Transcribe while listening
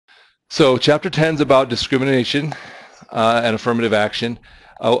So chapter 10 is about discrimination and affirmative action.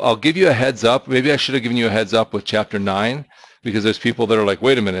 I'll give you a heads up. Maybe I should have given you a heads up with chapter 9, because there's people that are like,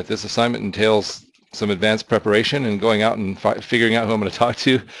 wait a minute, this assignment entails some advanced preparation and going out and figuring out who I'm going to talk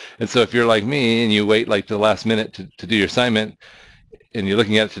to. And so if you're like me and you wait like the last minute to do your assignment and you're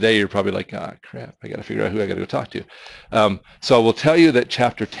looking at it today, you're probably like, ah, crap, I got to figure out who I got to go talk to. So I will tell you that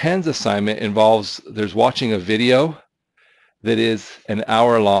chapter 10's assignment involves, there's watching a video that is an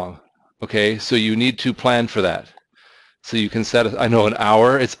hour long. Okay, so you need to plan for that. So you can set, I know, an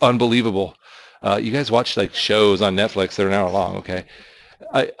hour, it's unbelievable. You guys watch like shows on Netflix that are an hour long, okay?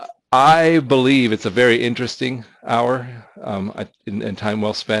 I believe it's a very interesting hour and time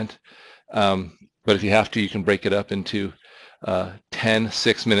well spent. But if you have to, you can break it up into 10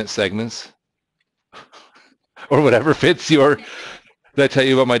 6-minute segments or whatever fits your, did I tell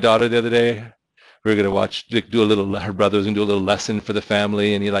you about my daughter the other day? We were going to watch, do a little, her brother's going to do a little lesson for the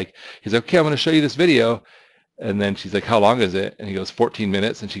family. And he's like, okay, I'm going to show you this video. And then she's like, how long is it? And he goes, 14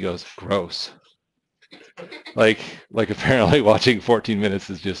 minutes. And she goes, gross. Like apparently watching 14 minutes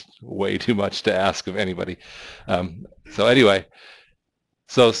is just way too much to ask of anybody. So anyway,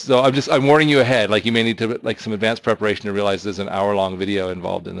 so I'm warning you ahead. Like you may need to like some advanced preparation to realize there's an hour-long video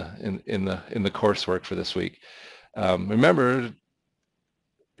involved in the coursework for this week. Remember,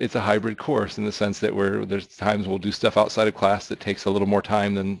 it's a hybrid course in the sense that there's times we'll do stuff outside of class that takes a little more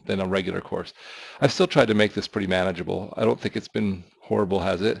time than a regular course. I've still tried to make this pretty manageable. I don't think it's been horrible,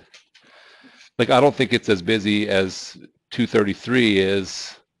 has it? Like, I don't think it's as busy as 233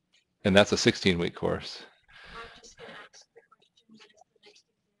 is, and that's a 16-week course.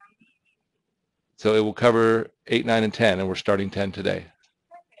 So it will cover 8, 9, and 10, and we're starting 10 today.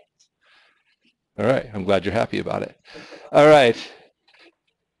 All right, I'm glad you're happy about it. All right.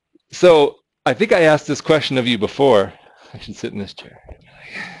 So I think I asked this question of you before. I should sit in this chair.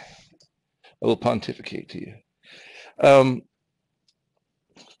 I will pontificate to you.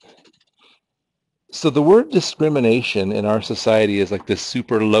 So the word discrimination in our society is like this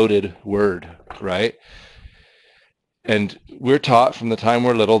super loaded word, right? And we're taught from the time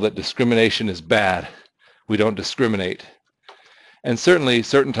we're little that discrimination is bad. We don't discriminate. And certainly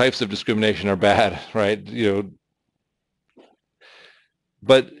certain types of discrimination are bad, right?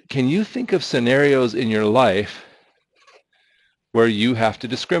 But can you think of scenarios in your life where you have to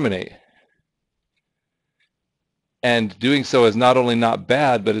discriminate? And doing so is not only not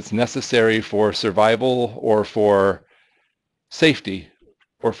bad, but it's necessary for survival or for safety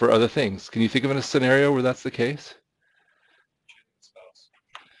or for other things. Can you think of a scenario where that's the case?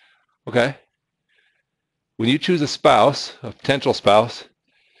 Okay. When you choose a spouse, a potential spouse,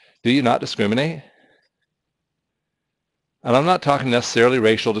 do you not discriminate? And I'm not talking necessarily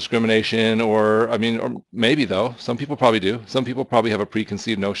racial discrimination or maybe though. Some people probably do. Some people probably have a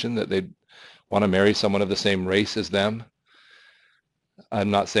preconceived notion that they want to marry someone of the same race as them. I'm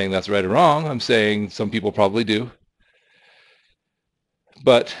not saying that's right or wrong. I'm saying some people probably do.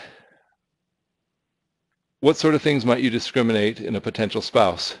 But what sort of things might you discriminate in a potential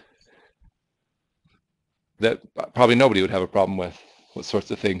spouse that probably nobody would have a problem with? What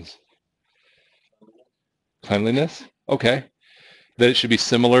sorts of things? Cleanliness? Okay. That it should be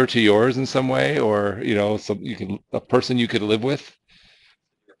similar to yours in some way, or a person you could live with?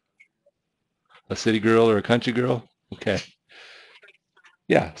 A city girl or a country girl? Okay.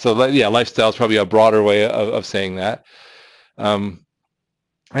 Yeah. So yeah, lifestyle is probably a broader way of saying that. And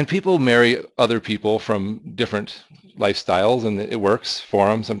people marry other people from different lifestyles, and it works for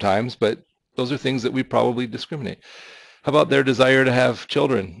them sometimes, but those are things that we probably discriminate. How about their desire to have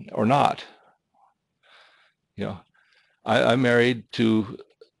children or not? I'm married to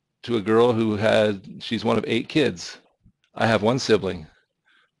a girl she's one of 8 kids. I have 1 sibling.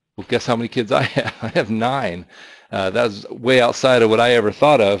 Well, guess how many kids I have? I have 9. That's way outside of what I ever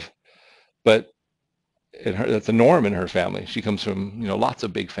thought of, but that's a norm in her family. She comes from lots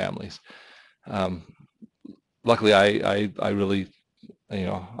of big families. Luckily, I really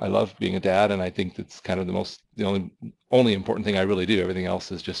I love being a dad, and I think that's kind of the only important thing I really do. Everything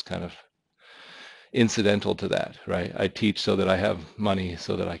else is just kind of incidental to that, right? I teach so that I have money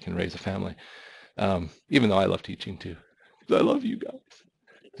so that I can raise a family. Even though I love teaching too. I love you guys.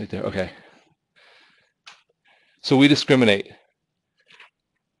 Right there, okay. So we discriminate.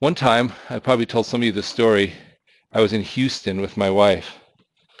 One time, I probably told some of you this story. I was in Houston with my wife,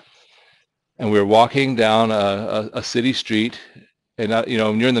 and we were walking down a city street, and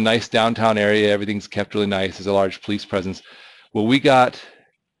when you're in the nice downtown area, everything's kept really nice. There's a large police presence. Well, we got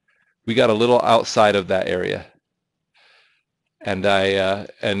a little outside of that area, and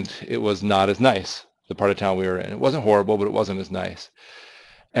it was not as nice, the part of town we were in. It wasn't horrible, but it wasn't as nice.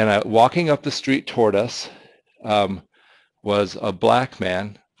 And walking up the street toward us was a black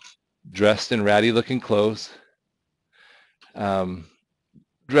man dressed in ratty-looking clothes,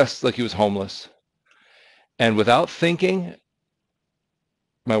 dressed like he was homeless. And without thinking,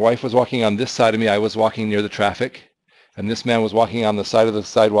 my wife was walking on this side of me. I was walking near the traffic. And this man was walking on the side of the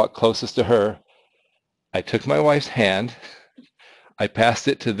sidewalk closest to her. I took my wife's hand. I passed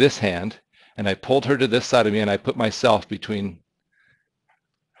it to this hand. And I pulled her to this side of me. And I put myself between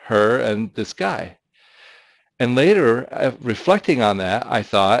her and this guy. And later, reflecting on that, I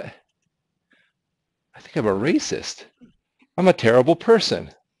thought, I think I'm a racist. I'm a terrible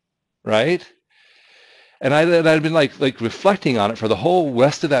person, right? And I'd been like reflecting on it for the whole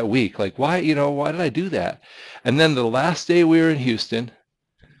rest of that week. Like, why did I do that? And then the last day we were in Houston,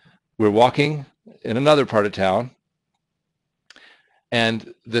 we were walking in another part of town,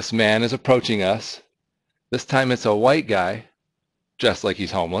 and this man is approaching us. This time it's a white guy dressed like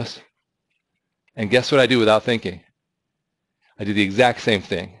he's homeless. And guess what I do without thinking? I did the exact same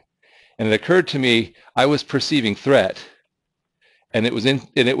thing. And it occurred to me I was perceiving threat, and it was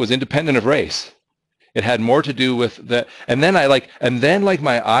independent of race. It had more to do with that. And then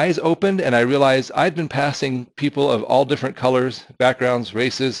my eyes opened, and I realized I'd been passing people of all different colors, backgrounds,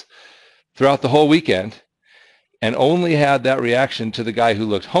 races throughout the whole weekend, and only had that reaction to the guy who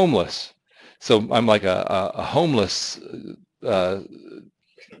looked homeless. So I'm like a homeless,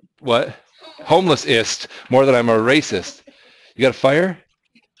 homelessist more than I'm a racist. You got a fire?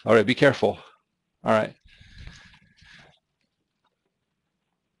 All right, be careful. All right.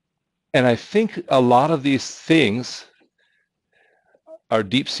 And I think a lot of these things are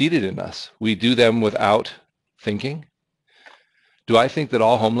deep-seated in us. We do them without thinking. Do I think that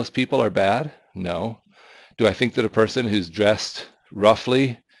all homeless people are bad? No. Do I think that a person who's dressed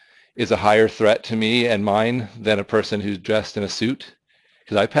roughly is a higher threat to me and mine than a person who's dressed in a suit?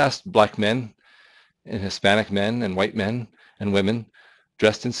 Because I passed black men and Hispanic men and white men and women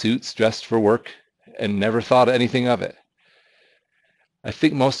dressed in suits, dressed for work, and never thought anything of it. I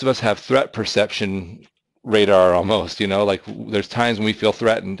think most of us have threat perception radar almost, like there's times when we feel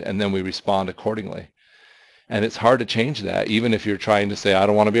threatened and then we respond accordingly. And it's hard to change that, even if you're trying to say, I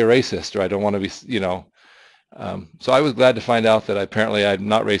don't want to be a racist, or I don't want to be, So I was glad to find out that apparently I'm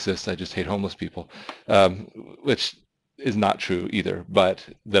not racist, I just hate homeless people, which is not true either, but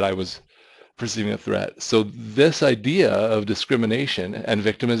that I was perceiving a threat. So this idea of discrimination and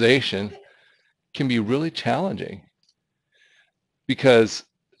victimization can be really challenging, because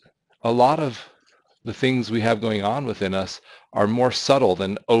a lot of the things we have going on within us are more subtle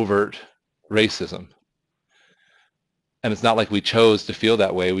than overt racism. And it's not like we chose to feel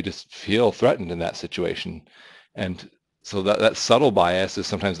that way. We just feel threatened in that situation. And so that subtle bias is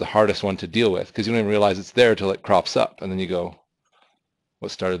sometimes the hardest one to deal with, because you don't even realize it's there until it crops up. And then you go,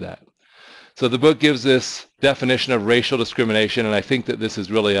 what started that? So the book gives this definition of racial discrimination, and I think that this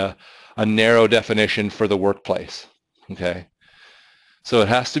is really a narrow definition for the workplace. Okay? So it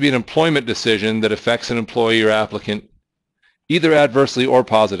has to be an employment decision that affects an employee or applicant either adversely or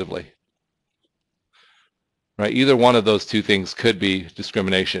positively. Right? Either one of those two things could be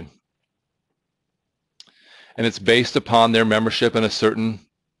discrimination. And it's based upon their membership in a certain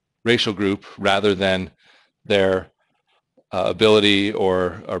racial group rather than their ability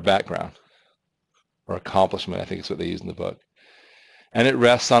or background or accomplishment, I think is what they use in the book. And it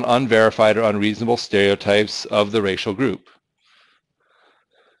rests on unverified or unreasonable stereotypes of the racial group.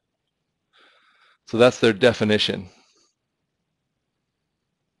 So that's their definition.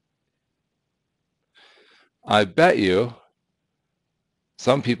 I bet you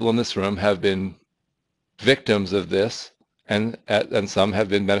some people in this room have been victims of this, and some have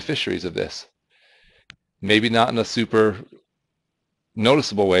been beneficiaries of this. Maybe not in a super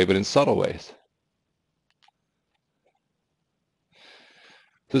noticeable way, but in subtle ways.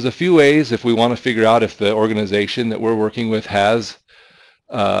 There's a few ways if we want to figure out if the organization that we're working with has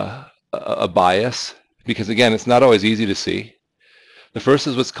a bias, because again, it's not always easy to see. The first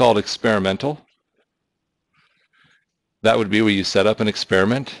is what's called experimental. That would be where you set up an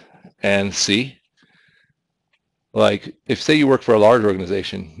experiment and see. Like, if say you work for a large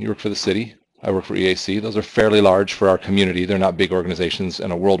organization, you work for the city, I work for EAC, those are fairly large for our community. They're not big organizations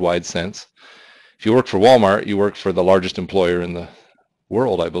in a worldwide sense. If you work for Walmart, you work for the largest employer in the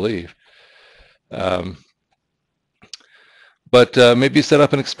world, I believe. But maybe you set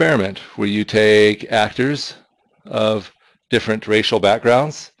up an experiment where you take actors of different racial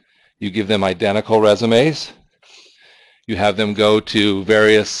backgrounds, you give them identical resumes, you have them go to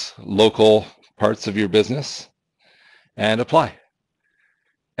various local parts of your business and apply,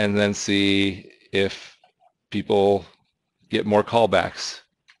 and then see if people get more callbacks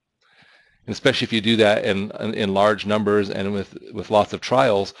And especially if you do that in large numbers and with lots of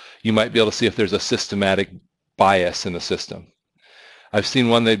trials, you might be able to see if there's a systematic bias in the system. I've seen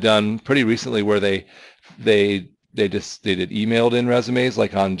one they've done pretty recently where they did emailed in resumes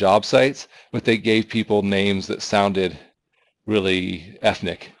like on job sites, but they gave people names that sounded really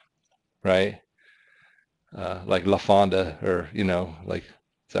ethnic, right? Like La Fonda, or like,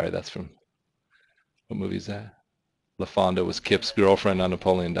 sorry, that's from, what movie is that? La Fonda was Kip's girlfriend on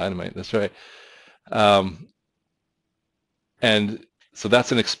Napoleon Dynamite. That's right. Um, and so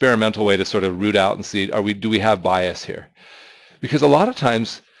that's an experimental way to sort of root out and see, do we have bias here? Because a lot of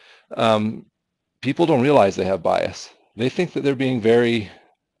times people don't realize they have bias. They think that they're being very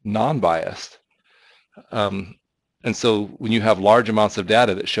non-biased. And so when you have large amounts of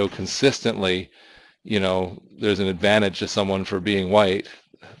data that show consistently, there's an advantage to someone for being white,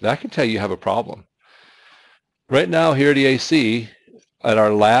 that can tell you have a problem. Right now here at EAC, at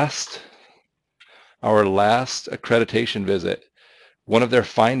our last accreditation visit, one of their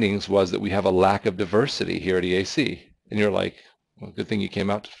findings was that we have a lack of diversity here at EAC. And you're like, well, good thing you came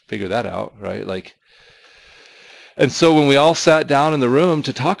out to figure that out, right? Like, and so when we all sat down in the room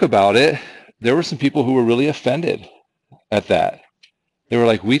to talk about it, there were some people who were really offended at that. They were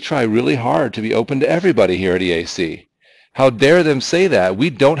like, we try really hard to be open to everybody here at EAC. How dare them say that? We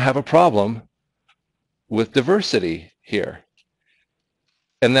don't have a problem with diversity here.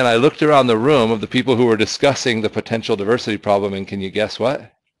 And then I looked around the room of the people who were discussing the potential diversity problem, and can you guess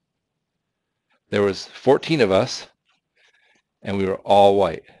what? There was 14 of us, and we were all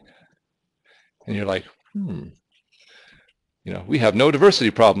white. And you're like, we have no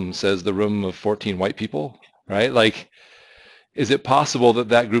diversity problem, says the room of 14 white people, right? Like, is it possible that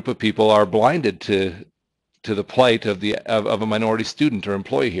that group of people are blinded to the plight of a minority student or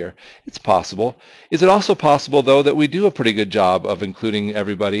employee here? It's possible. Is it also possible, though, that we do a pretty good job of including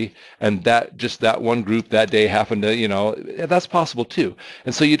everybody, and that just that one group that day happened to, that's possible too.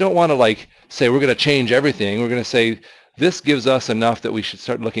 And so you don't want to like say we're going to change everything. We're going to say this gives us enough that we should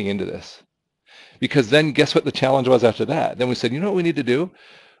start looking into this. Because then guess what the challenge was after that? Then we said, you know what we need to do?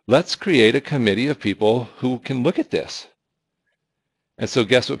 Let's create a committee of people who can look at this. And so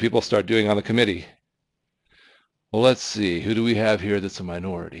guess what people start doing on the committee? Well, let's see, who do we have here that's a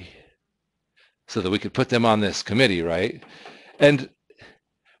minority? So that we could put them on this committee, right? And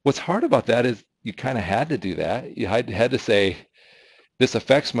what's hard about that is you kind of had to do that. You had to say, this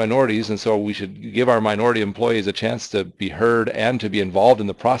affects minorities, and so we should give our minority employees a chance to be heard and to be involved in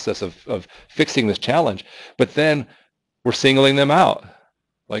the process of fixing this challenge. But then we're singling them out.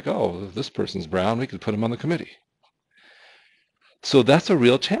 Like, oh, this person's brown, we could put him on the committee. So that's a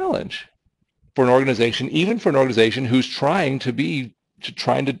real challenge for an organization, even for an organization who's trying to do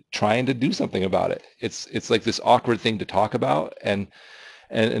something about it. It's like this awkward thing to talk about and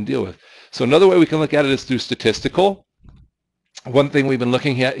deal with. So another way we can look at it is through statistical. One thing we've been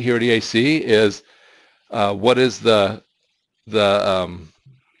looking at here at EAC is what is the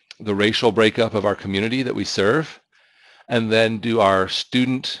racial breakup of our community that we serve, and then do our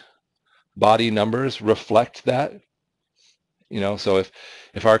student body numbers reflect that? So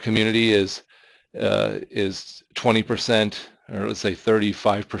if our community is 20%, or let's say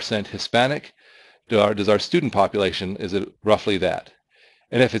 35% Hispanic, does our student population, is it roughly that?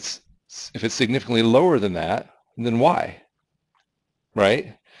 And if it's significantly lower than that, then why?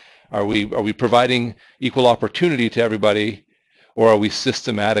 Right? Are we providing equal opportunity to everybody, or are we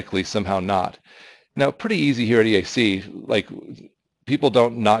systematically somehow not? Now, pretty easy here at EAC, like people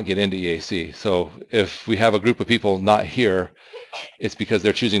don't not get into EAC. So if we have a group of people not here, it's because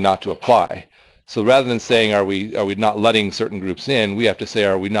they're choosing not to apply. So rather than saying, are we not letting certain groups in, we have to say,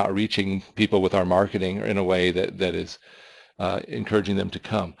 are we not reaching people with our marketing in a way that is encouraging them to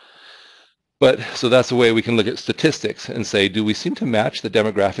come? But so that's a way we can look at statistics and say, do we seem to match the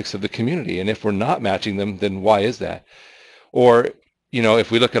demographics of the community? And if we're not matching them, then why is that? Or,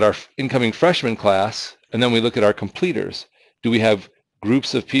 if we look at our incoming freshman class and then we look at our completers, do we have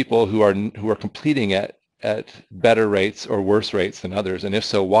groups of people who are completing at better rates or worse rates than others? And if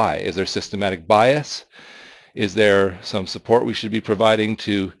so, why? Is there systematic bias? Is there some support we should be providing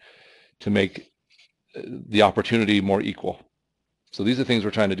to make the opportunity more equal? So these are things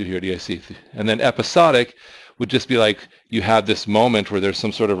we're trying to do here at EIC. And then episodic would just be like you have this moment where there's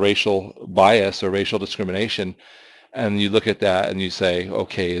some sort of racial bias or racial discrimination, and you look at that and you say,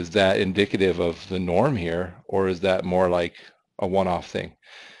 okay, is that indicative of the norm here, or is that more like a one-off thing?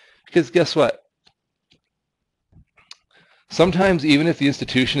 Because guess what? Sometimes even if the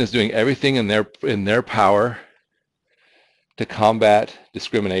institution is doing everything in their power to combat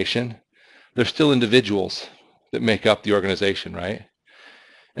discrimination, there's still individuals that make up the organization, right?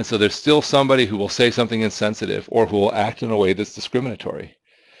 And so there's still somebody who will say something insensitive or who will act in a way that's discriminatory.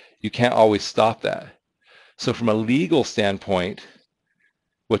 You can't always stop that. So from a legal standpoint,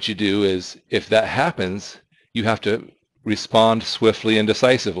 what you do is if that happens, you have to respond swiftly and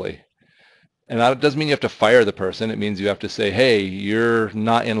decisively. And that doesn't mean you have to fire the person. It means you have to say, hey, you're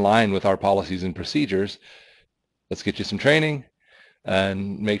not in line with our policies and procedures. Let's get you some training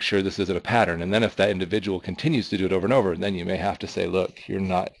and make sure this isn't a pattern. And then if that individual continues to do it over and over, then you may have to say, look, you're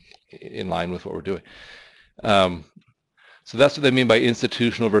not in line with what we're doing. So that's what they mean by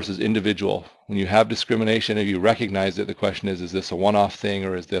institutional versus individual. When you have discrimination, if you recognize it, the question is this a one-off thing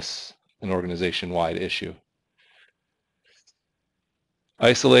or is this an organization-wide issue?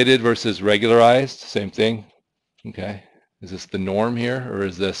 Isolated versus regularized, same thing. Okay. Is this the norm here or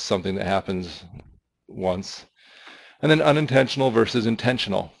is this something that happens once? And then unintentional versus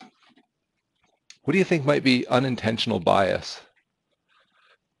intentional. What do you think might be unintentional bias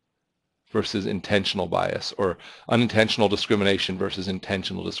versus intentional bias, or unintentional discrimination versus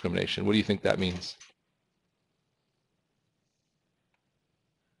intentional discrimination? What do you think that means?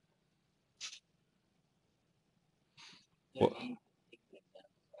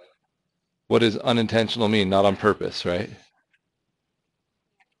 What does unintentional mean? Not on purpose, right?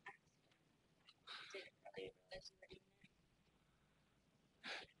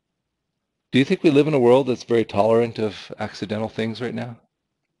 Do you think we live in a world that's very tolerant of accidental things right now?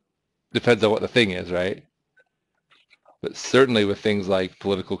 Depends on what the thing is, right? But certainly with things like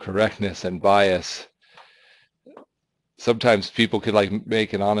political correctness and bias, sometimes people could like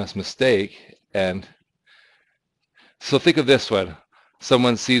make an honest mistake. And so think of this one.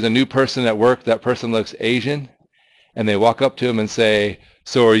 Someone sees a new person at work, that person looks Asian, and they walk up to him and say,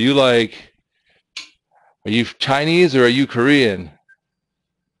 so are you Chinese or are you Korean?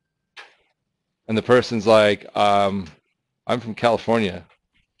 And the person's like, I'm from California,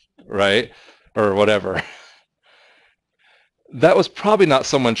 right? Or whatever. That was probably not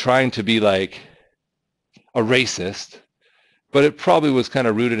someone trying to be like a racist, but it probably was kind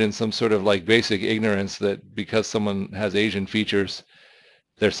of rooted in some sort of like basic ignorance that because someone has Asian features,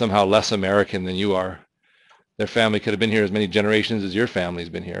 they're somehow less American than you are. Their family could have been here as many generations as your family's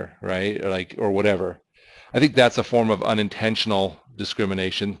been here, right? Or whatever. I think that's a form of unintentional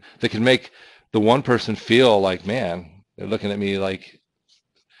discrimination that can make the one person feel like, man, they're looking at me like,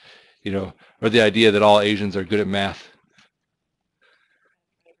 or the idea that all Asians are good at math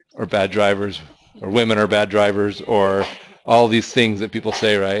or bad drivers or women are bad drivers or all these things that people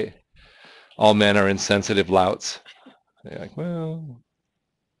say, right? All men are insensitive louts. They're like, well,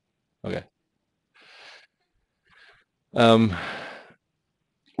 okay.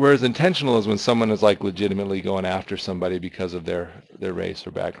 Whereas intentional is when someone is like legitimately going after somebody because of their race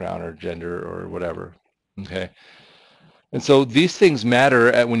or background or gender or whatever. Okay. And so these things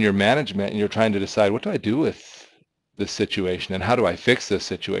matter when you're management and you're trying to decide, what do I do with this situation and how do I fix this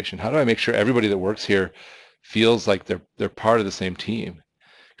situation? How do I make sure everybody that works here feels like they're part of the same team?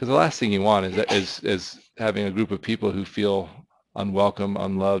 Because the last thing you want is having a group of people who feel unwelcome,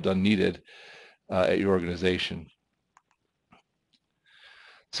 unloved, unneeded at your organization.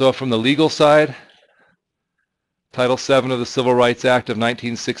 So from the legal side, Title VII of the Civil Rights Act of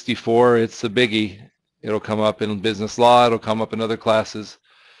 1964, it's a biggie. It'll come up in business law. It'll come up in other classes.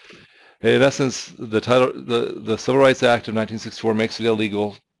 In essence, the Civil Rights Act of 1964 makes it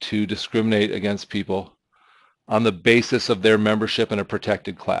illegal to discriminate against people on the basis of their membership in a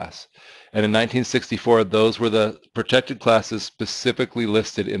protected class. And in 1964, those were the protected classes specifically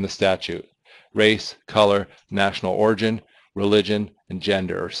listed in the statute: race, color, national origin, religion, and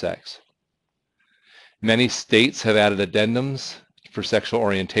gender or sex. Many states have added addendums for sexual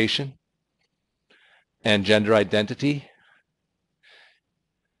orientation and gender identity.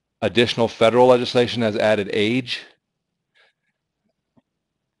 Additional federal legislation has added age.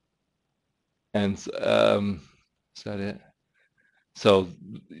 And is that it? So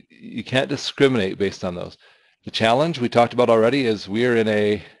you can't discriminate based on those. The challenge we talked about already is we are in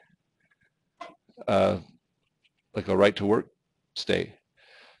a like a right to work state.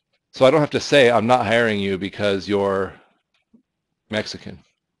 So I don't have to say I'm not hiring you because you're Mexican.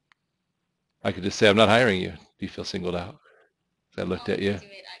 I could just say I'm not hiring you. Do you feel singled out? I looked at you.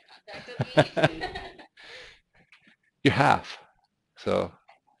 You're half. So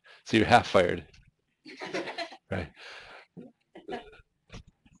you're half fired. Right.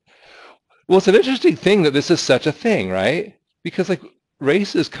 Well, it's an interesting thing that this is such a thing, right? Because like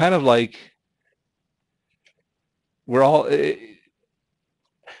race is kind of like we're all,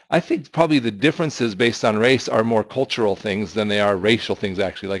 I think probably the differences based on race are more cultural things than they are racial things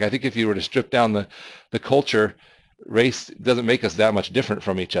actually. Like I think if you were to strip down the culture, race doesn't make us that much different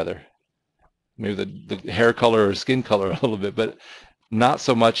from each other. Maybe the hair color or skin color a little bit, but not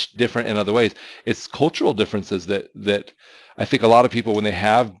so much different in other ways. It's cultural differences that I think a lot of people, when they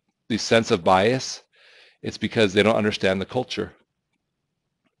have this sense of bias, it's because they don't understand the culture.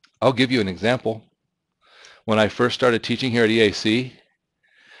 I'll give you an example. When I first started teaching here at EAC,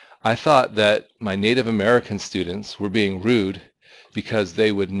 I thought that my Native American students were being rude because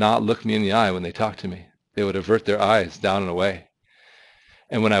they would not look me in the eye when they talked to me. They would avert their eyes down and away.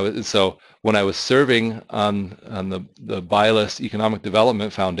 And when I was serving on the BILIS Economic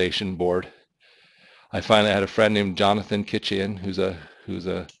Development Foundation board, I finally had a friend named Jonathan Kitchian, who's a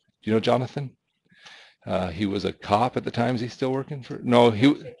do you know Jonathan? He was a cop at the time. Is he still working for? No, he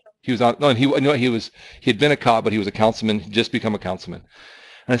was on. No, and he had been a cop, but he was a councilman. He'd just become a councilman.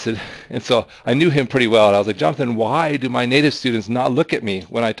 And I said, and so I knew him pretty well. And I was like, Jonathan, why do my Native students not look at me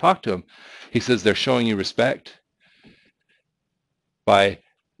when I talk to them? He says, they're showing you respect.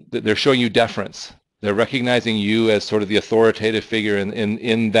 They're showing you deference. They're recognizing you as sort of the authoritative figure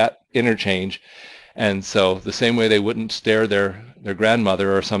in that interchange. And so the same way they wouldn't stare their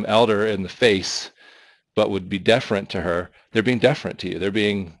grandmother or some elder in the face, but would be deferent to her, they're being deferent to you. They're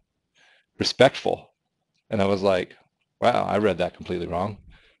being respectful. And I was like, wow, I read that completely wrong,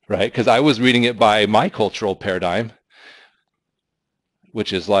 right? Because I was reading it by my cultural paradigm,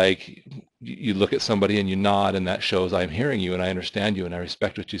 which is like you look at somebody and you nod, and that shows I'm hearing you and I understand you and I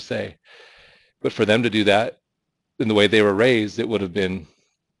respect what you say. But for them to do that in the way they were raised, it would have been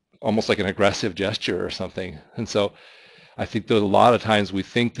almost like an aggressive gesture or something. And so I think that a lot of times we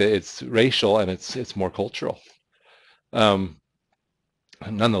think that it's racial and it's more cultural.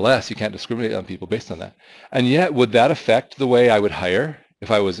 Nonetheless, you can't discriminate on people based on that. And yet, would that affect the way I would hire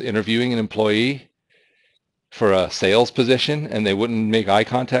if I was interviewing an employee for a sales position and they wouldn't make eye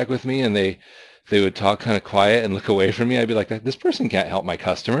contact with me and they would talk kind of quiet and look away from me? I'd be like, this person can't help my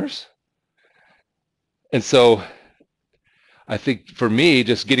customers. And so I think for me,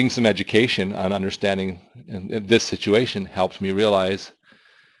 just getting some education on understanding in this situation helped me realize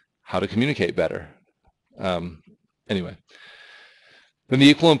how to communicate better. Anyway. Then the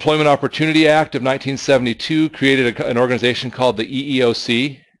Equal Employment Opportunity Act of 1972 created an organization called the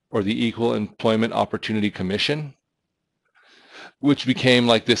EEOC, or the Equal Employment Opportunity Commission, which became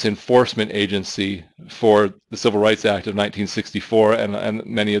like this enforcement agency for the Civil Rights Act of 1964 and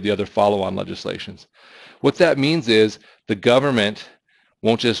many of the other follow-on legislations. What that means is the government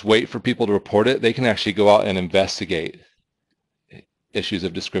won't just wait for people to report it. They can actually go out and investigate issues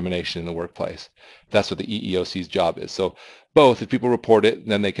of discrimination in the workplace. That's what the EEOC's job is. So both, if people report it,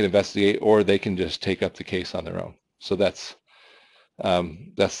 then they can investigate, or they can just take up the case on their own. So that's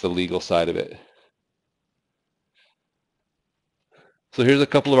the legal side of it. So here's a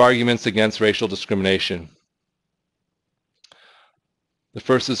couple of arguments against racial discrimination. The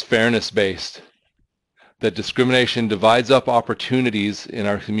first is fairness-based, that discrimination divides up opportunities in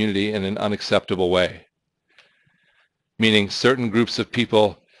our community in an unacceptable way, meaning certain groups of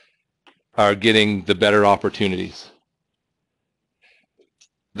people are getting the better opportunities.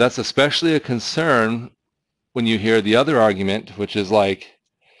 That's especially a concern when you hear the other argument, which is like,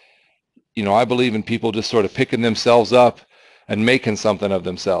 you know, I believe in people just sort of picking themselves up and making something of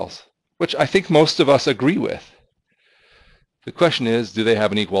themselves, which I think most of us agree with. The question is, do they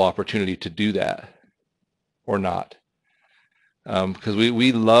have an equal opportunity to do that or not? Because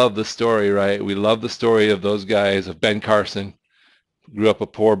we love the story, right? We love the story of those guys, of Ben Carson, grew up a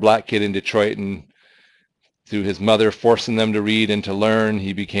poor black kid in Detroit, and through his mother forcing them to read and to learn,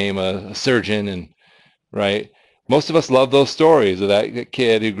 he became a surgeon. And right, most of us love those stories of that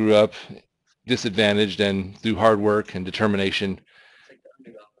kid who grew up disadvantaged and through hard work and determination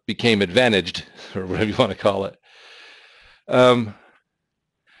became advantaged, or whatever you want to call it.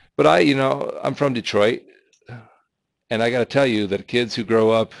 But I'm from Detroit, and I got to tell you that kids who grow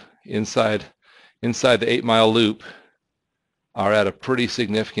up inside the 8 Mile Loop are at a pretty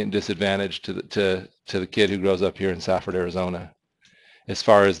significant disadvantage to the kid who grows up here in Safford, Arizona, as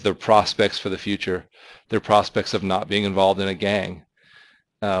far as their prospects for the future, their prospects of not being involved in a gang.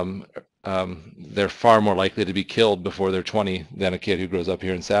 They're far more likely to be killed before they're 20 than a kid who grows up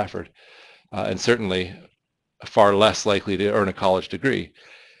here in Safford, and certainly far less likely to earn a college degree.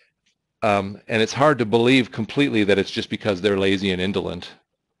 And it's hard to believe completely that it's just because they're lazy and indolent.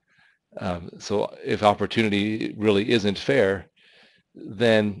 So if opportunity really isn't fair,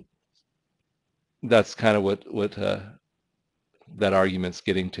 then that's kind of what that argument's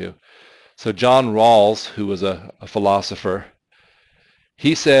getting to. So John Rawls, who was a philosopher,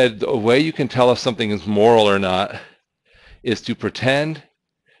 he said the way you can tell if something is moral or not is to pretend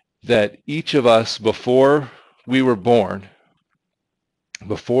that each of us, before we were born,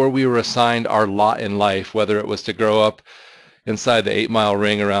 before we were assigned our lot in life, whether it was to grow up inside the 8-mile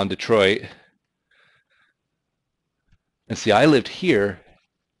ring around Detroit. And see, I lived here,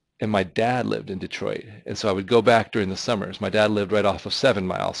 and my dad lived in Detroit. And so I would go back during the summers. My dad lived right off of 7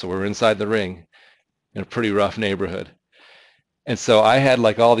 Mile, so we were inside the ring in a pretty rough neighborhood. And so I had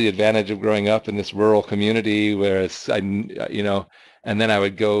like all the advantage of growing up in this rural community where it's, and then I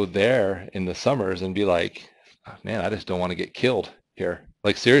would go there in the summers and be like, "Oh, man, I just don't want to get killed here."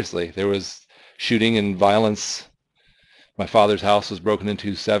 Like seriously, there was shooting and violence. My father's house was broken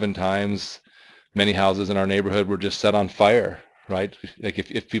into 7 times. Many houses in our neighborhood were just set on fire, right? Like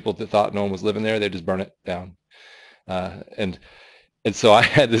if people thought no one was living there, they'd just burn it down. And so I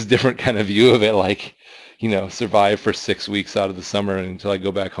had this different kind of view of it, like, survive for 6 weeks out of the summer until I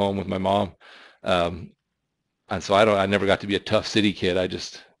go back home with my mom. And so I never got to be a tough city kid.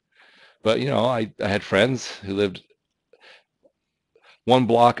 But I had friends who lived 1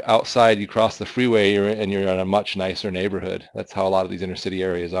 block outside. You cross the freeway and you're in a much nicer neighborhood. That's how a lot of these inner city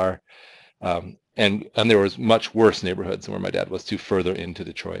areas are. And there was much worse neighborhoods than where my dad was, to further into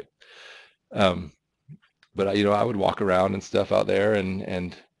Detroit. But I would walk around and stuff out there,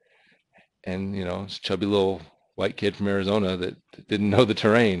 and chubby little white kid from Arizona that didn't know the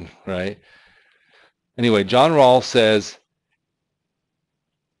terrain, right? Anyway, John Rawls says,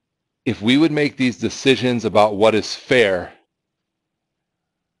 if we would make these decisions about what is fair,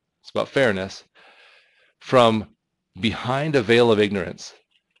 it's about fairness, from behind a veil of ignorance.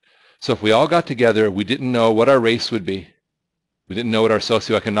 So if we all got together, we didn't know what our race would be, we didn't know what our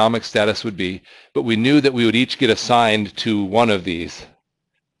socioeconomic status would be, but we knew that we would each get assigned to one of these,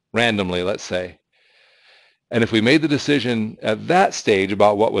 randomly, let's say. And if we made the decision at that stage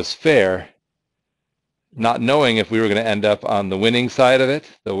about what was fair, not knowing if we were going to end up on the winning side of it,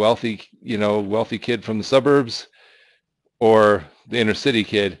 the wealthy kid from the suburbs, or the inner city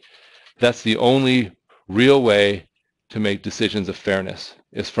kid, that's the only real way to make decisions of fairness,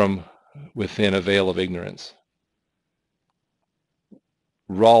 is from within a veil of ignorance.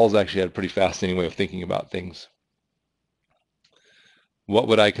 Rawls actually had a pretty fascinating way of thinking about things. What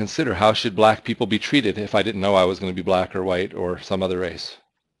would I consider? How should black people be treated if I didn't know I was going to be black or white or some other race?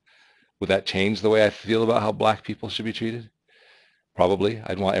 Would that change the way I feel about how black people should be treated? Probably.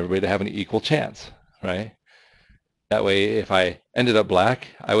 I'd want everybody to have an equal chance, right? That way, if I ended up black,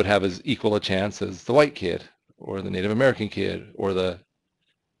 I would have as equal a chance as the white kid or the Native American kid or the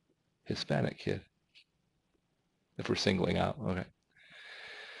Hispanic kid, if we're singling out. Okay.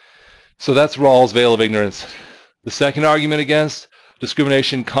 So that's Rawls' veil of ignorance. The second argument against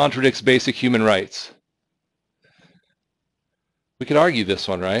discrimination contradicts basic human rights. We could argue this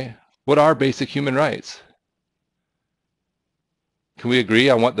one, right? What are basic human rights? Can we agree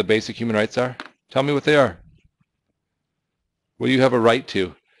on what the basic human rights are? Tell me what they are. What do you have a right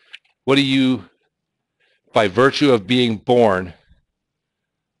to? What do you, by virtue of being born,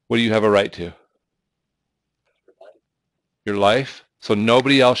 what do you have a right to? Your life? So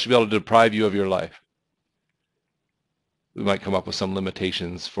nobody else should be able to deprive you of your life. We might come up with some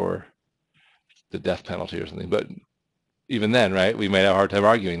limitations for the death penalty or something, but even then, right, we might have a hard time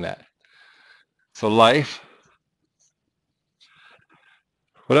arguing that. So life.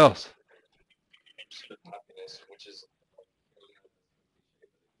 What else?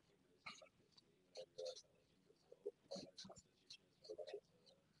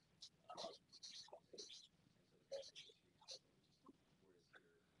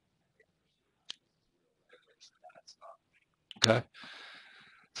 Okay.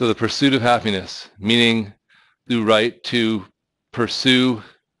 So the pursuit of happiness, meaning the right to pursue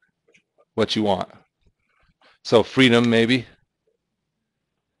what you want. So freedom, maybe,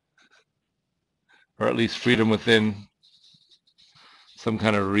 or at least freedom within some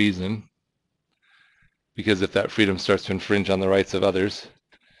kind of reason, because if that freedom starts to infringe on the rights of others,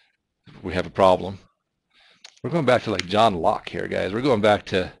 we have a problem. We're going back to like John Locke here, guys. We're going back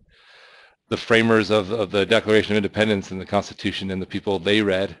to the framers of the Declaration of Independence and the Constitution and the people they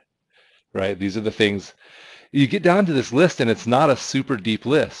read, right? These are the things. You get down to this list and it's not a super deep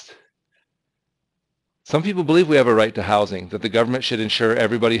list. Some people believe we have a right to housing, that the government should ensure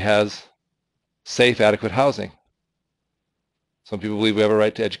everybody has safe, adequate housing. Some people believe we have a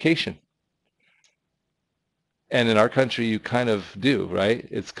right to education. And in our country, you kind of do, right?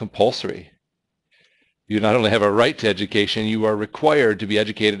 It's compulsory. You not only have a right to education, you are required to be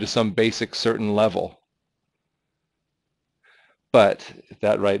educated to some basic certain level. But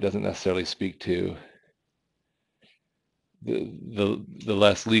that right doesn't necessarily speak to the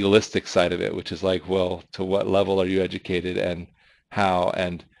less legalistic side of it, which is like, well, to what level are you educated and how?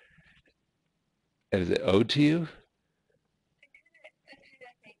 And And is it owed to you?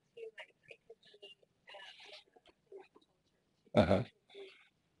 Uh-huh.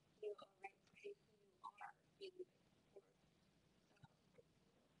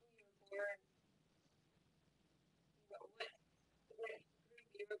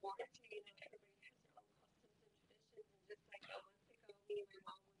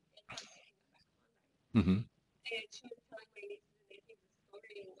 Mm-hmm.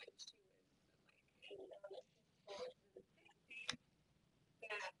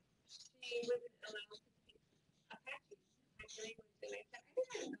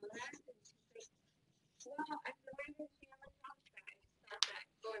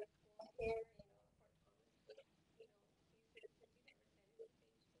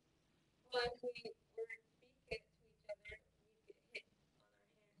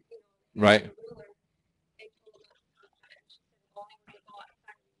 Right.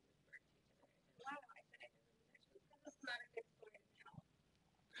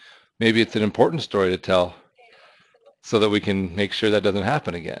 Maybe it's an important story to tell so that we can make sure that doesn't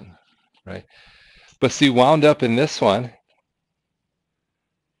happen again, right? But see, wound up in this one,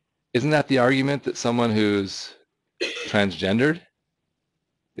 isn't that the argument that someone who's transgendered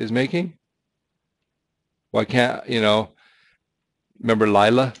is making? Why can't, remember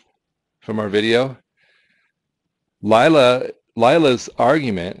Lila from our video? Lila's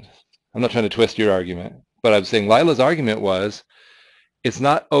argument, I'm not trying to twist your argument, but I'm saying Lila's argument was it's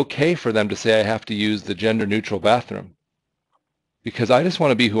not okay for them to say I have to use the gender neutral bathroom because I just want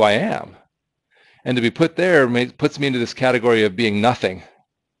to be who I am. And to be put there puts me into this category of being nothing,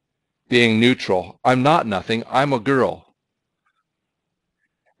 being neutral. I'm not nothing. I'm a girl.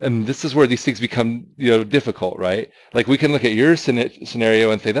 And this is where these things become, difficult, right? Like we can look at your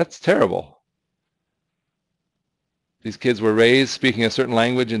scenario and say, that's terrible. These kids were raised speaking a certain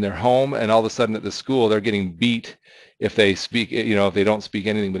language in their home, and all of a sudden at the school, they're getting beat if they speak, if they don't speak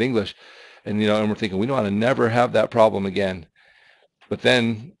anything but English. And, and we're thinking, we want to never have that problem again. But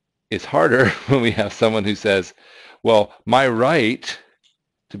then it's harder when we have someone who says, well, my right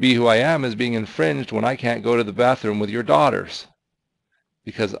to be who I am is being infringed when I can't go to the bathroom with your daughters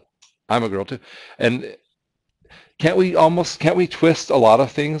because I'm a girl too. And can't we twist a lot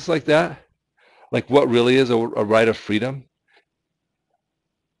of things like that? Like what really is a right of freedom?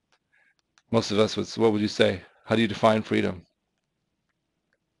 Most of us what would you say? How do you define freedom?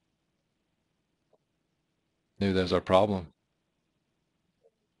 Maybe there's our problem,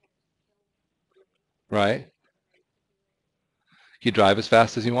 right? You drive as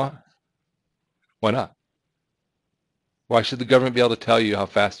fast as you want? Why not? Why should the government be able to tell you how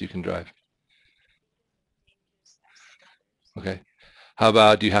fast you can drive? Okay. How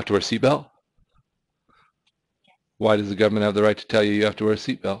about, do you have to wear a seatbelt? Why does the government have the right to tell you you have to wear a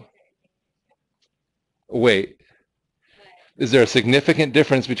seatbelt? Wait, is there a significant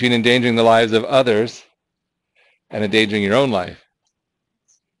difference between endangering the lives of others and endangering your own life?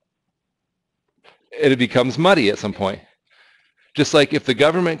 It becomes muddy at some point. Just like if the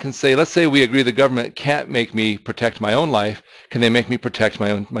government can say, let's say we agree the government can't make me protect my own life, can they make me protect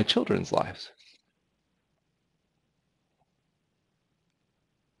my children's lives?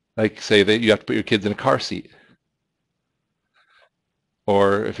 Like say that you have to put your kids in a car seat.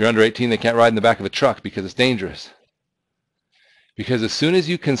 Or if you're under 18, they can't ride in the back of a truck because it's dangerous. Because as soon as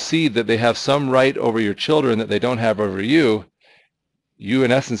you concede that they have some right over your children that they don't have over you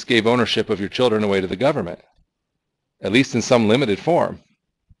in essence gave ownership of your children away to the government, at least in some limited form.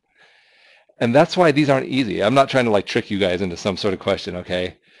 And that's why these aren't easy. I'm not trying to like trick you guys into some sort of question,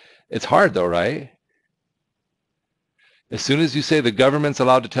 okay? It's hard though, right? As soon as you say the government's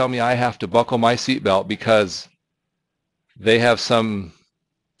allowed to tell me I have to buckle my seatbelt because they have some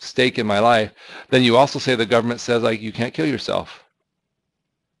stake in my life, then you also say the government says like you can't kill yourself,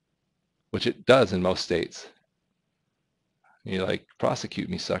 which it does in most states. You're like, prosecute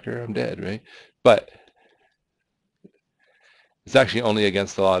me, sucker, I'm dead, right? But it's actually only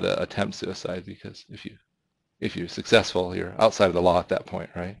against the law to attempt suicide because if you're successful, you're outside of the law at that point,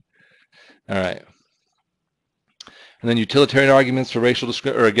 right? All right. And then utilitarian arguments for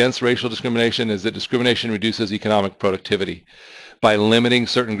against racial discrimination is that discrimination reduces economic productivity. By limiting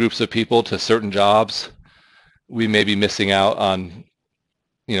certain groups of people to certain jobs, we may be missing out on,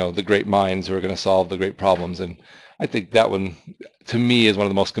 the great minds who are going to solve the great problems. And I think that one, to me, is one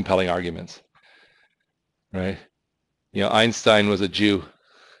of the most compelling arguments, right? Einstein was a Jew.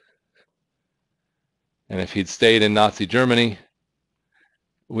 And if he'd stayed in Nazi Germany,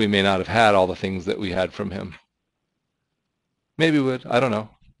 we may not have had all the things that we had from him. Maybe we would, I don't know.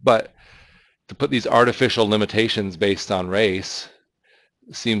 But to put these artificial limitations based on race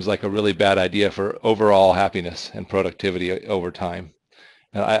seems like a really bad idea for overall happiness and productivity over time.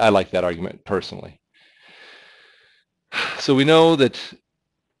 And I like that argument personally. So we know that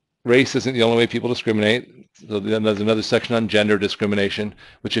race isn't the only way people discriminate. So then there's another section on gender discrimination,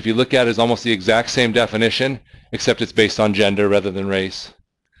 which if you look at is almost the exact same definition, except it's based on gender rather than race.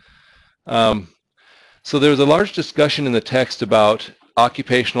 So there was a large discussion in the text about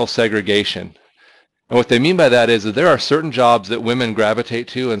occupational segregation. And what they mean by that is that there are certain jobs that women gravitate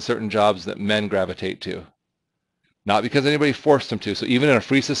to and certain jobs that men gravitate to. Not because anybody forced them to. So even in a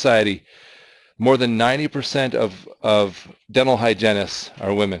free society, more than 90% of dental hygienists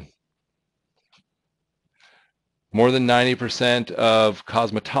are women. More than 90% of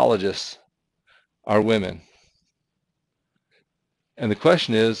cosmetologists are women. And the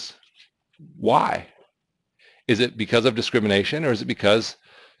question is, why? Is it because of discrimination, or is it because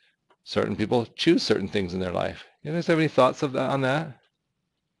certain people choose certain things in their life? You guys have any thoughts on that?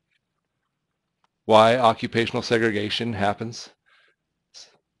 Why occupational segregation happens?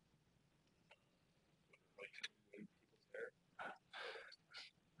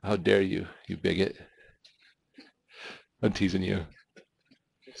 How dare you, you bigot. I'm teasing you.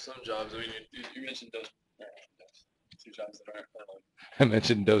 Some jobs, I mean, you mentioned those two jobs that aren't I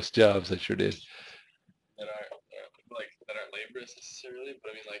mentioned those jobs, I sure did. that aren't laborious necessarily,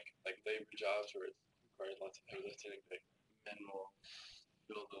 but I mean like labor jobs where it requires lots of heavy lifting, like men will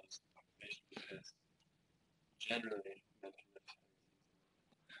fill those occupations because generally men can lift.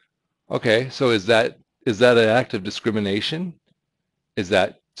 Okay, so is that an act of discrimination? Is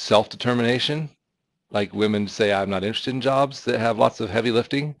that self-determination? Like women say, I'm not interested in jobs that have lots of heavy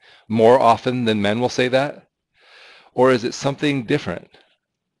lifting more often than men will say that? Or is it something different?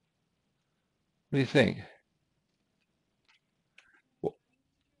 What do you think?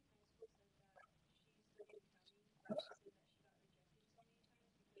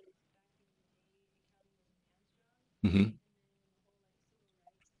 Mm-hmm.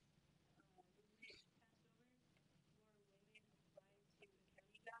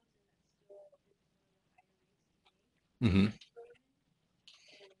 Mm-hmm.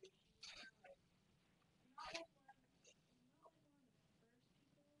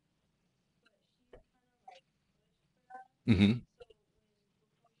 Mm-hmm.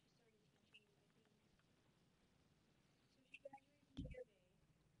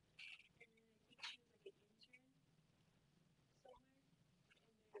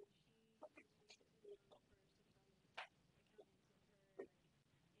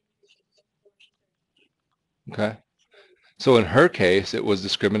 Okay. So in her case, it was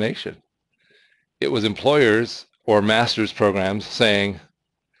discrimination. It was employers or master's programs saying,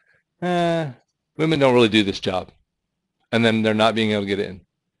 women don't really do this job. And then they're not being able to get in.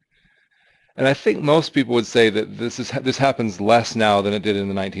 And I think most people would say that this happens less now than it did in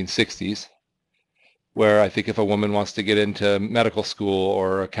the 1960s, where I think if a woman wants to get into medical school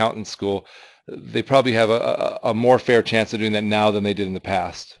or accountant school, they probably have a more fair chance of doing that now than they did in the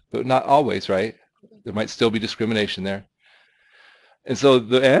past. But not always, right? There might still be discrimination there. And so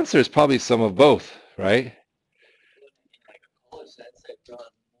the answer is probably some of both, right?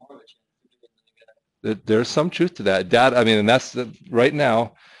 There's some truth to that. Data, I mean, and that's right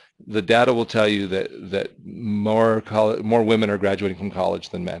now, the data will tell you that more women are graduating from college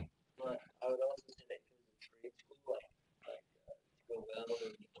than men.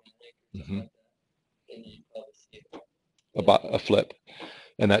 Mm-hmm. About a flip,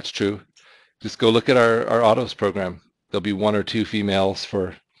 and that's true. Just go look at our autos program. There'll be one or two females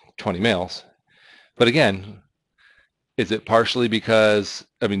for 20 males. But again, is it partially because,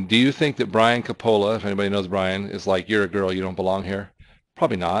 I mean, do you think that Brian Coppola, if anybody knows Brian, is like, you're a girl, you don't belong here?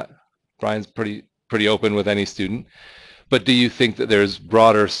 Probably not. Brian's pretty open with any student. But do you think that there's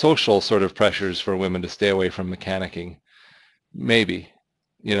broader social sort of pressures for women to stay away from mechanicking? Maybe,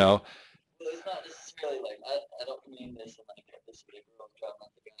 you know. Well, it's not necessarily like I don't mean this in like this would a girl job,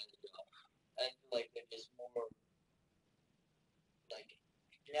 not the guy's job. I feel like they're just more like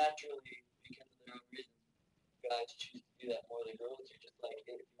naturally because of their own reasons, guys choose to do that more than girls. You're just like if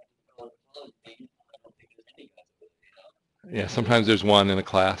you want to call it college thing, I don't think there's any guys with it, you know. Yeah, sometimes there's one in a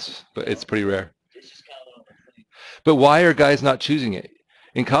class, but it's pretty rare. It's just kind of one of those things. But why are guys not choosing it?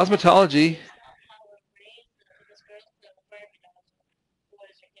 In cosmetology,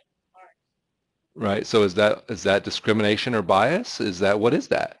 right? So is that discrimination or bias? Is that what is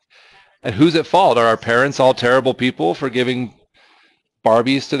that? And who's at fault? Are our parents all terrible people for giving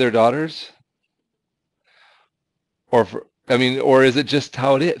Barbies to their daughters? Or is it just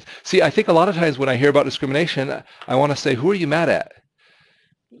how it is? See, I think a lot of times when I hear about discrimination, I want to say, who are you mad at?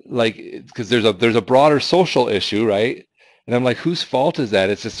 Like, because there's a broader social issue, right? And I'm like, whose fault is that?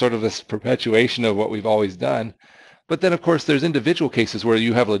 It's just sort of this perpetuation of what we've always done. But then, of course, there's individual cases where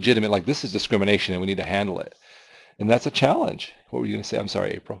you have legitimate, like this is discrimination and we need to handle it. And that's a challenge. What were you going to say? I'm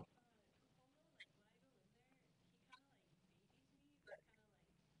sorry, April.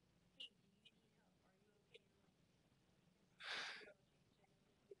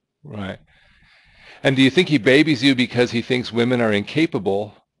 Right. And do you think he babies you because he thinks women are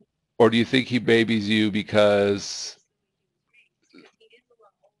incapable, or do you think he babies you because,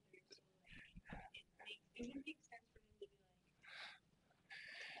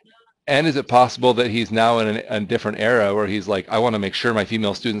 and is it possible that he's now in a different era where he's like, I want to make sure my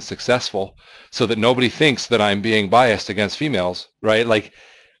female student's successful so that nobody thinks that I'm being biased against females, right? Like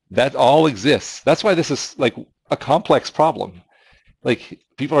that all exists. That's why this is like a complex problem. Like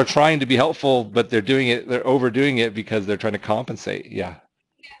people are trying to be helpful, but they're overdoing it because they're trying to compensate. Yeah.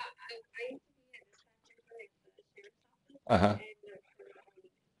 Uh-huh.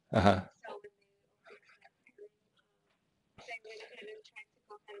 Uh-huh.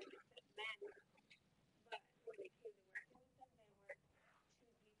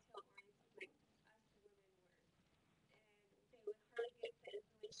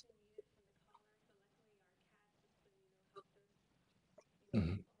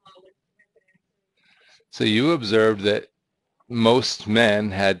 Mhm. So you observed that most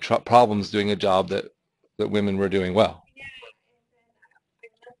men had problems doing a job that women were doing well.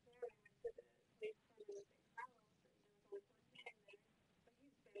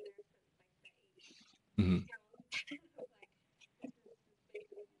 Mhm.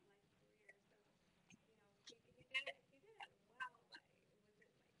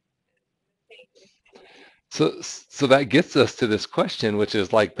 So that gets us to this question, which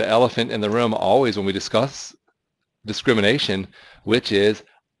is like the elephant in the room always when we discuss discrimination, which is,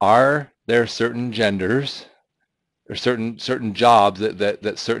 are there certain genders or certain jobs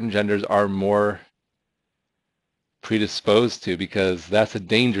that certain genders are more predisposed to? Because that's a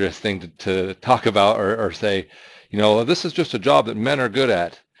dangerous thing to talk about or say, this is just a job that men are good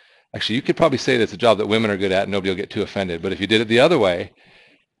at. Actually, you could probably say that's a job that women are good at and nobody will get too offended. But if you did it the other way,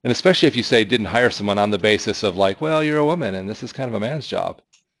 and especially if you say didn't hire someone on the basis of like, well, you're a woman and this is kind of a man's job,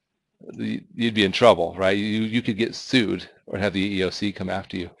 you'd be in trouble, right? You could get sued or have the EEOC come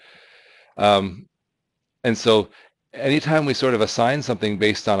after you. Um, and so anytime we sort of assign something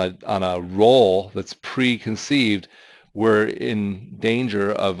based on a role that's preconceived, we're in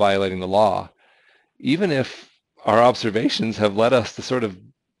danger of violating the law, even if our observations have led us to sort of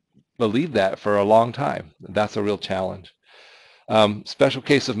believe that for a long time. That's a real challenge. Special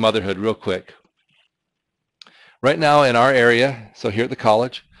case of motherhood, real quick. Right now in our area, so here at the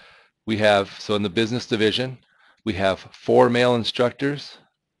college, so in the business division, we have 4 male instructors,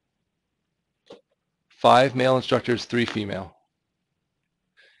 5 male instructors, 3 female.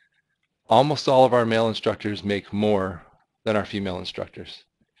 Almost all of our male instructors make more than our female instructors,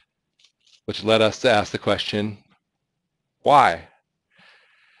 which led us to ask the question, why?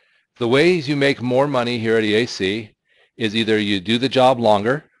 The ways you make more money here at EAC is either you do the job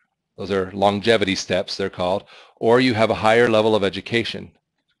longer, those are longevity steps they're called, or you have a higher level of education,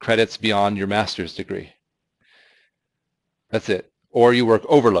 credits beyond your master's degree. That's it. Or you work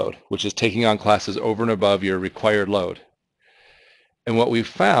overload, which is taking on classes over and above your required load. And what we've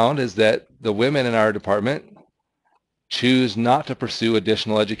found is that the women in our department choose not to pursue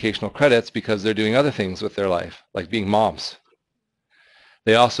additional educational credits because they're doing other things with their life, like being moms.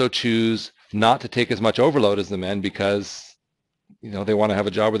 They also choose not to take as much overload as the men because they want to have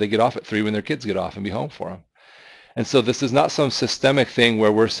a job where they get off at 3 when their kids get off and be home for them. And so this is not some systemic thing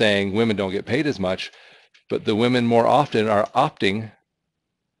where we're saying women don't get paid as much, but the women more often are opting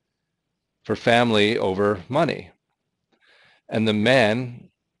for family over money. And the men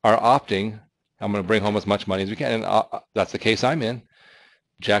are opting, I'm going to bring home as much money as we can. And that's the case I'm in.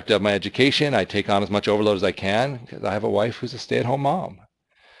 Jacked up my education. I take on as much overload as I can because I have a wife who's a stay-at-home mom.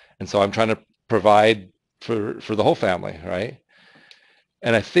 And so I'm trying to provide for the whole family, right?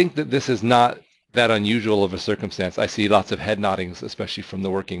 And I think that this is not that unusual of a circumstance. I see lots of head noddings, especially from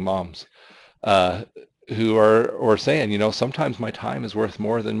the working moms, who are saying, sometimes my time is worth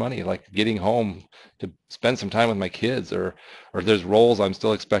more than money, like getting home to spend some time with my kids, or there's roles I'm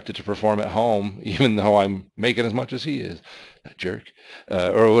still expected to perform at home, even though I'm making as much as he is, that jerk,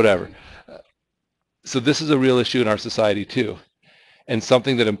 or whatever. So this is a real issue in our society too, and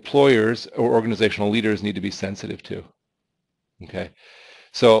something that employers or organizational leaders need to be sensitive to. Okay,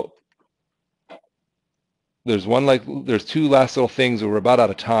 so there's 2 last little things, we're about out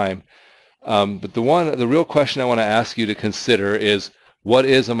of time. But the real question I want to ask you to consider is, what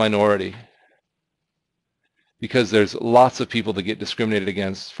is a minority? because there's lots of people that get discriminated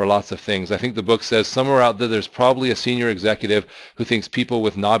against for lots of things. I think the book says somewhere out there there's probably a senior executive who thinks people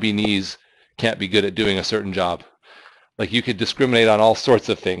with knobby knees can't be good at doing a certain job. Like you could discriminate on all sorts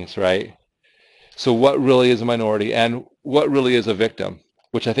of things, right? So what really is a minority and what really is a victim,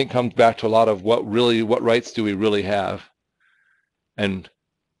 which I think comes back to a lot of what rights do we really have, and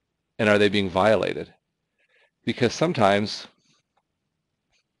are they being violated? Because sometimes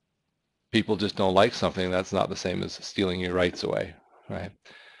people just don't like something. That's not the same as stealing your rights away, right?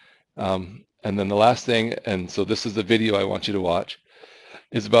 And then the last thing, and so this is the video I want you to watch,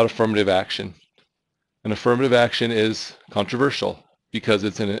 is about affirmative action. And affirmative action is controversial because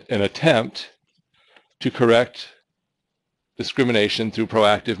it's an attempt to correct discrimination through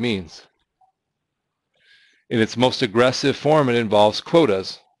proactive means. In its most aggressive form, it involves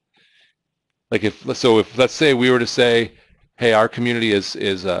quotas. Like if let's say we were to say, hey, our community is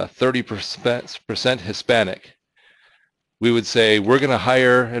 30% Hispanic, we would say we're going to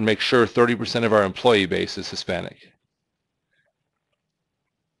hire and make sure 30% of our employee base is Hispanic.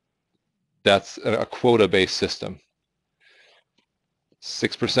 That's a quota-based system.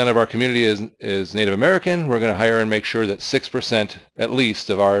 6% of our community is Native American. We're going to hire and make sure that 6% at least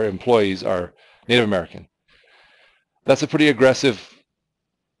of our employees are Native American. That's a pretty aggressive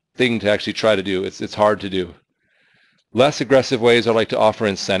thing to actually try to do. It's hard to do. Less aggressive ways are like to offer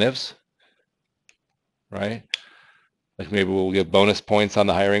incentives, right? Like maybe we'll give bonus points on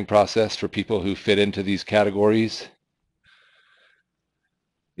the hiring process for people who fit into these categories.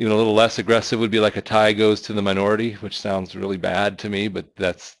 Even a little less aggressive would be like a tie goes to the minority, which sounds really bad to me, but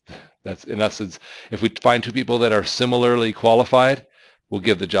that's in essence, if we find two people that are similarly qualified, we'll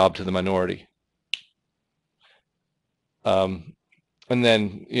give the job to the minority. And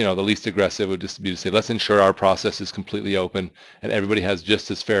then, the least aggressive would just be to say, let's ensure our process is completely open and everybody has just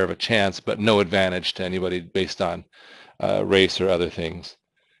as fair of a chance, but no advantage to anybody based on race or other things.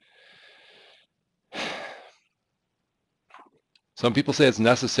 Some people say it's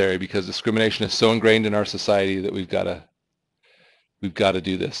necessary because discrimination is so ingrained in our society that we've got to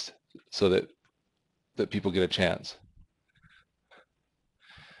do this so that people get a chance.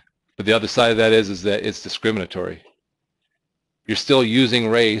 But the other side of that is that it's discriminatory. You're still using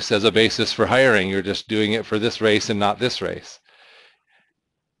race as a basis for hiring. You're just doing it for this race and not this race.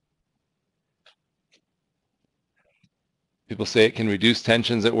 People say it can reduce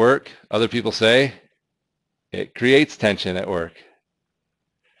tensions at work. Other people say it creates tension at work.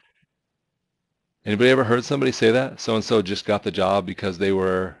 Anybody ever heard somebody say that? So-and-so just got the job because they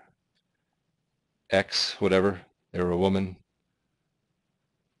were X, whatever. They were a woman.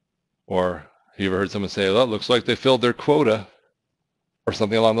 Or have you ever heard someone say, well, it looks like they filled their quota, or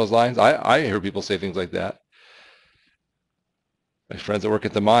something along those lines? I hear people say things like that. My friends that work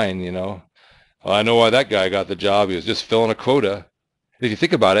at the mine, well, I know why that guy got the job. He was just filling a quota. If you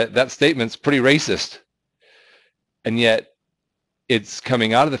think about it, that statement's pretty racist. And yet it's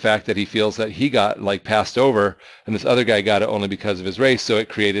coming out of the fact that he feels that he got passed over and this other guy got it only because of his race, so it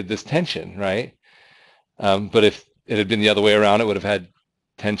created this tension, right? But if it had been the other way around, it would have had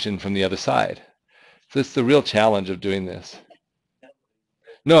tension from the other side. So it's the real challenge of doing this.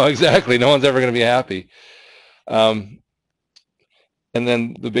 No, exactly. No one's ever going to be happy. And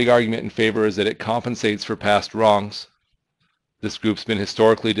then the big argument in favor is that it compensates for past wrongs. This group's been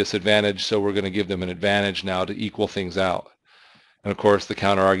historically disadvantaged, so we're going to give them an advantage now to equal things out. And of course, the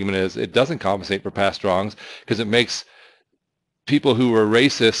counter argument is it doesn't compensate for past wrongs because it makes people who were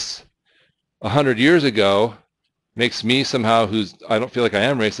racists 100 years ago, makes me somehow I don't feel like I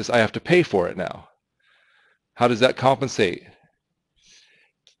am racist, I have to pay for it now. How does that compensate?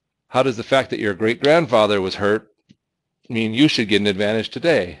 How does the fact that your great-grandfather was hurt mean you should get an advantage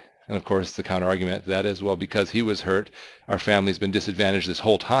today? And of course, the counter-argument to that is, well, because he was hurt, our family's been disadvantaged this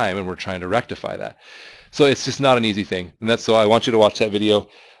whole time, and we're trying to rectify that. So it's just not an easy thing. And so I want you to watch that video.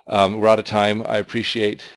 We're out of time. I appreciate